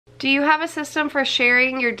Do you have a system for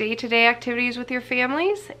sharing your day-to-day activities with your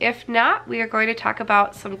families? If not, we are going to talk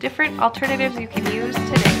about some different alternatives you can use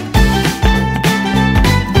today.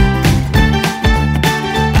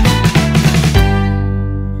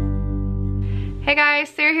 Hey guys,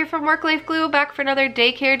 Sarah here from Work Life Glue, back for another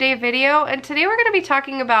Daycare Day video, and today we're going to be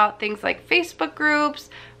talking about things like Facebook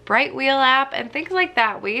groups, Bright Wheel app, and things like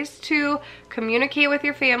that, ways to communicate with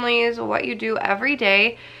your families, what you do every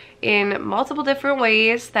day in multiple different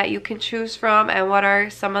ways that you can choose from, and what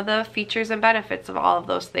are some of the features and benefits of all of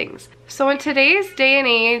those things. So in today's day and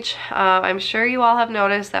age, I'm sure you all have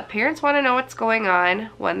noticed that parents want to know what's going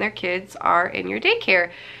on when their kids are in your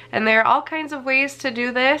daycare. And there are all kinds of ways to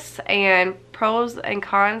do this and pros and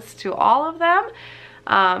cons to all of them.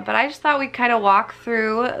 But I just thought we'd kind of walk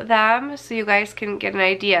through them so you guys can get an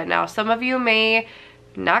idea. Now, some of you may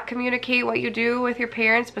not communicate what you do with your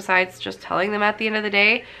parents besides just telling them at the end of the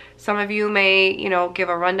day. Some of you may, give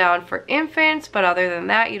a rundown for infants, but other than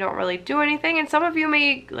that, you don't really do anything. And some of you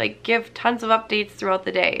may give tons of updates throughout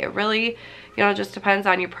the day. It really, just depends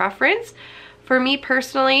on your preference. For me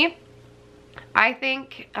personally, I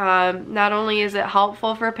think not only is it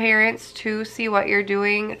helpful for parents to see what you're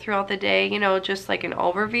doing throughout the day, just like an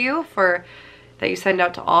overview that you send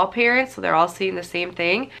out to all parents so they're all seeing the same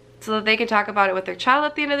thing, so that they can talk about it with their child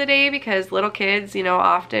at the end of the day, because little kids,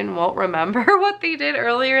 often won't remember what they did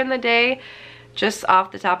earlier in the day just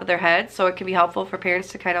off the top of their head. So it can be helpful for parents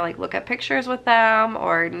to kind of look at pictures with them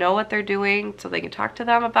or know what they're doing so they can talk to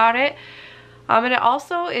them about it. And it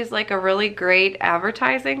also is a really great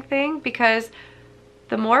advertising thing, because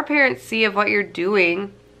the more parents see of what you're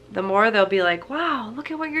doing, the more they'll be like, wow,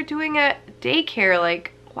 look at what you're doing at daycare.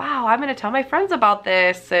 Wow, I'm gonna tell my friends about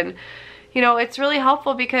this. And it's really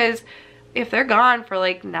helpful, because if they're gone for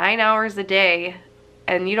 9 hours a day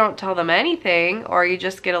and you don't tell them anything, or you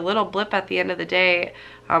just get a little blip at the end of the day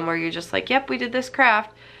where you're just like, yep, we did this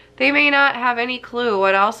craft, they may not have any clue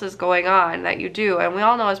what else is going on that you do. And we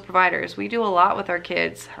all know as providers, we do a lot with our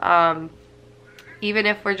kids. Even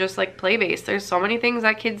if we're just play-based, there's so many things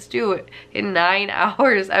that kids do in 9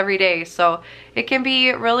 hours every day. So it can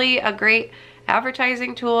be really a great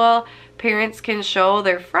advertising tool. Parents can show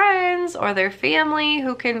their friends or their family,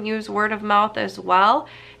 who can use word of mouth as well.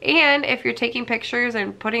 And if you're taking pictures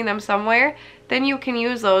and putting them somewhere, then you can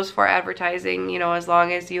use those for advertising, as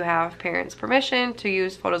long as you have parents' permission to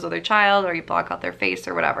use photos of their child, or you block out their face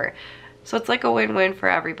or whatever. So it's a win-win for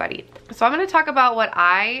everybody. So I'm going to talk about what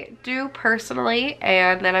I do personally,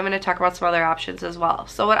 and then I'm going to talk about some other options as well.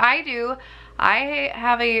 So what I do, I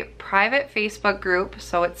have a private Facebook group,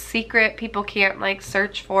 so it's secret. People can't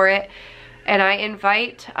search for it. And I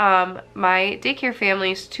invite my daycare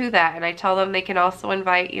families to that, and I tell them they can also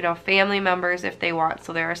invite, family members if they want.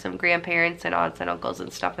 So there are some grandparents and aunts and uncles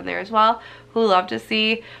and stuff in there as well, who love to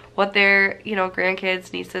see what their,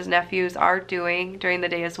 grandkids, nieces, nephews are doing during the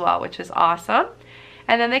day as well, which is awesome.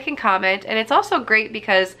 And then they can comment, and it's also great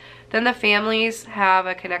because then the families have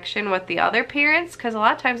a connection with the other parents, because a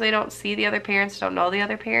lot of times they don't see the other parents, don't know the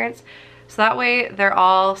other parents. So that way they're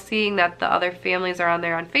all seeing that the other families are on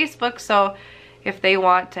there on Facebook. So if they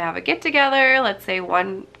want to have a get together, let's say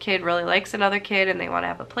one kid really likes another kid and they want to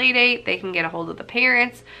have a play date, they can get a hold of the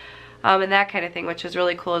parents and that kind of thing, which is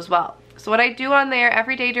really cool as well. So what I do on there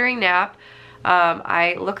every day during nap,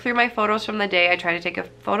 I look through my photos from the day. I try to take a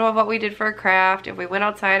photo of what we did for a craft. If we went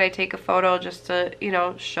outside, I take a photo just to,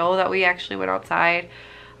 show that we actually went outside.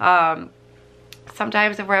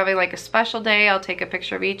 Sometimes if we're having a special day, I'll take a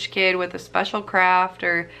picture of each kid with a special craft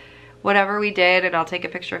or whatever we did, and I'll take a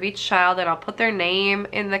picture of each child, and I'll put their name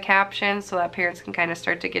in the caption so that parents can kind of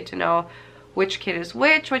start to get to know which kid is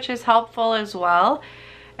which is helpful as well.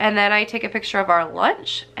 And then I take a picture of our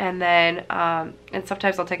lunch, and then and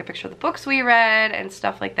sometimes I'll take a picture of the books we read and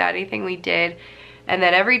stuff like that, anything we did. And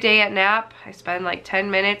then every day at nap, I spend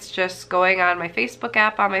 10 minutes just going on my Facebook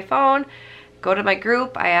app on my phone, go to my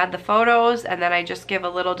group, I add the photos, and then I just give a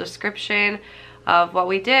little description of what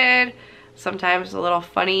we did. Sometimes a little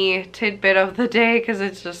funny tidbit of the day, because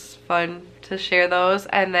it's just fun to share those.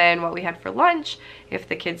 And then what we had for lunch, if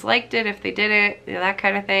the kids liked it, if they didn't, that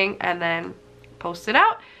kind of thing, and then post it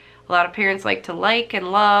out. A lot of parents like to like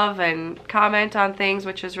and love and comment on things,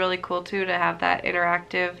 which is really cool too, to have that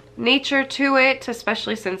interactive nature to it,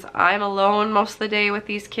 especially since I'm alone most of the day with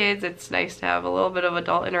these kids. It's nice to have a little bit of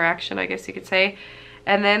adult interaction, I guess you could say.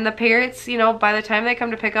 And then the parents, you know, by the time they come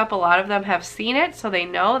to pick up, a lot of them have seen it, so they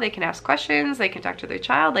know, they can ask questions, they can talk to their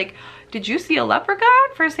child, like, did you see a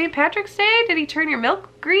leprechaun for St. Patrick's Day? Did he turn your milk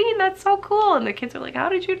green? That's so cool. And the kids are like, how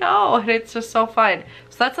did you know? And it's just so fun.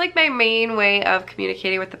 So that's like my main way of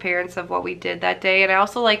communicating with the parents of what we did that day. And I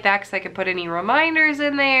also like that because I can put any reminders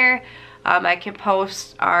in there. I can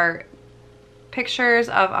post our pictures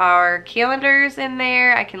of our calendars in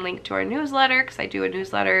there. I can link to our newsletter because I do a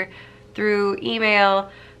newsletter through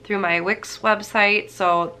email, through my Wix website.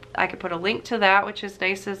 So I could put a link to that, which is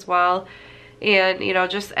nice as well. And, you know,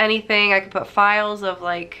 just anything. I could put files of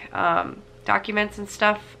like documents and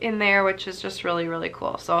stuff in there, which is just really, really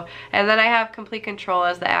cool. So, and then I have complete control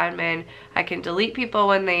as the admin. I can delete people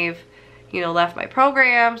when they've, you know, left my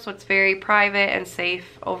program. So it's very private and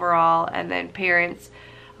safe overall. And then parents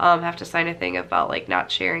have to sign a thing about like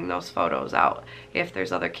not sharing those photos out if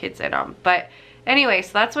there's other kids in them. But anyway,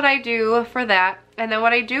 so that's what I do for that. And then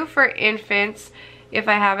what I do for infants, if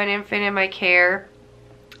I have an infant in my care,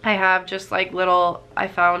 I have just like little, I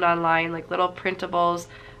found online, like little printables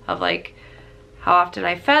of like how often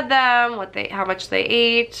I fed them, how much they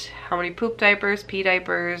ate, how many poop diapers, pee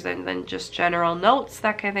diapers, and then just general notes,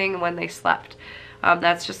 that kind of thing, when they slept.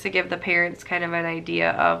 That's just to give the parents kind of an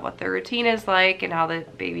idea of what their routine is like and how the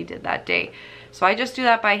baby did that day. So I just do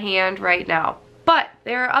that by hand right now. But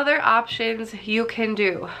there are other options you can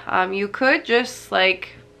do. You could just like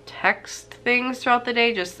text things throughout the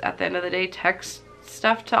day, just at the end of the day, text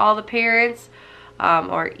stuff to all the parents,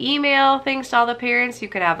 or email things to all the parents. You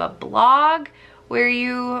could have a blog where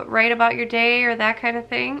you write about your day or that kind of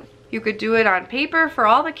thing. You could do it on paper for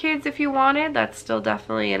all the kids if you wanted. That's still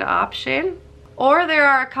definitely an option. Or there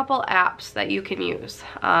are a couple apps that you can use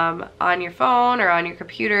on your phone or on your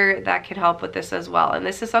computer that can help with this as well. And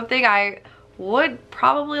this is something I would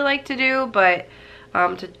probably like to do, but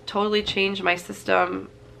to totally change my system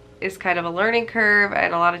is kind of a learning curve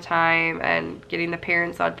and a lot of time and getting the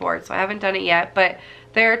parents on board. So I haven't done it yet, but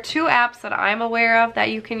there are two apps that I'm aware of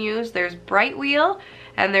that you can use. There's Brightwheel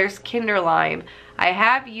and there's Kinderlime. I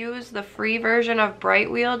have used the free version of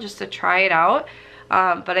Brightwheel just to try it out,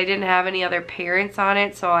 but I didn't have any other parents on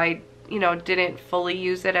it, so I, you know, didn't fully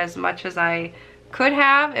use it as much as I could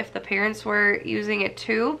have if the parents were using it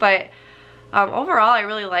too. But overall, I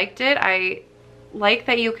really liked it. I like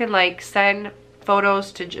that you can like send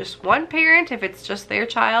photos to just one parent if it's just their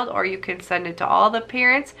child, or you can send it to all the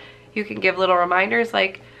parents. You can give little reminders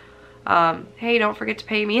like, hey, don't forget to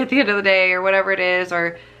pay me at the end of the day, or whatever it is,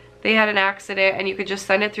 or they had an accident, and you could just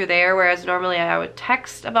send it through there, whereas normally I would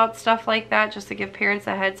text about stuff like that just to give parents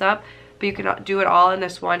a heads up. But you can do it all in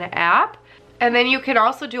this one app. And then you can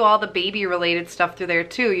also do all the baby related stuff through there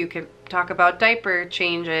too. You can talk about diaper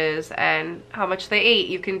changes and how much they ate.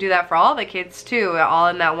 You can do that for all the kids too, all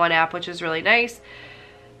in that one app, which is really nice.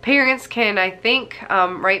 Parents can, I think,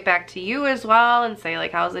 write back to you as well and say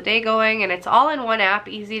like, how's the day going? And it's all in one app,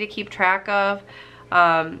 easy to keep track of.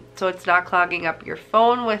 So it's not clogging up your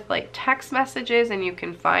phone with like text messages, and you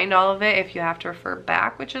can find all of it if you have to refer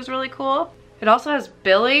back, which is really cool. It also has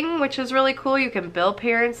billing, which is really cool. You can bill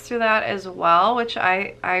parents through that as well, which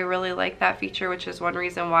I really like that feature, which is one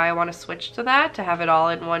reason why I want to switch to that, to have it all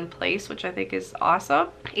in one place, which I think is awesome.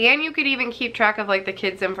 And you could even keep track of like the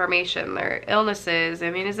kids' information, their illnesses,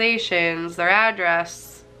 immunizations, their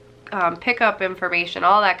address, pickup information,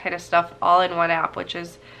 all that kind of stuff, all in one app, which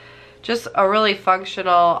is just a really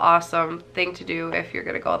functional, awesome thing to do if you're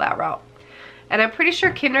gonna go that route. And I'm pretty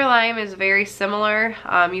sure Kinderlime is very similar.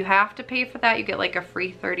 You have to pay for that. You get like a free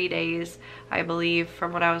 30 days, I believe,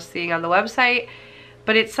 from what I was seeing on the website.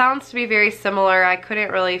 But it sounds to be very similar. I couldn't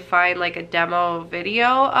really find like a demo video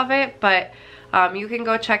of it, but you can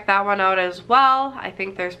go check that one out as well. I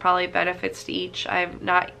think there's probably benefits to each. I've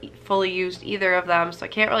not fully used either of them, so I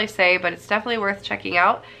can't really say, but it's definitely worth checking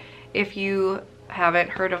out if you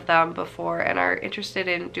haven't heard of them before and are interested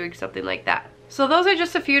in doing something like that. So those are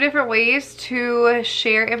just a few different ways to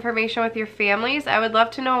share information with your families. I would love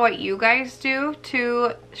to know what you guys do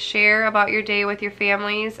to share about your day with your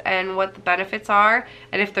families and what the benefits are.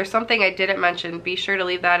 And if there's something I didn't mention, be sure to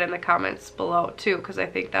leave that in the comments below too, because I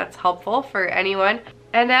think that's helpful for anyone.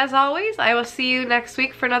 And as always, I will see you next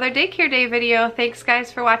week for another Daycare Day video. Thanks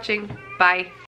guys for watching. Bye.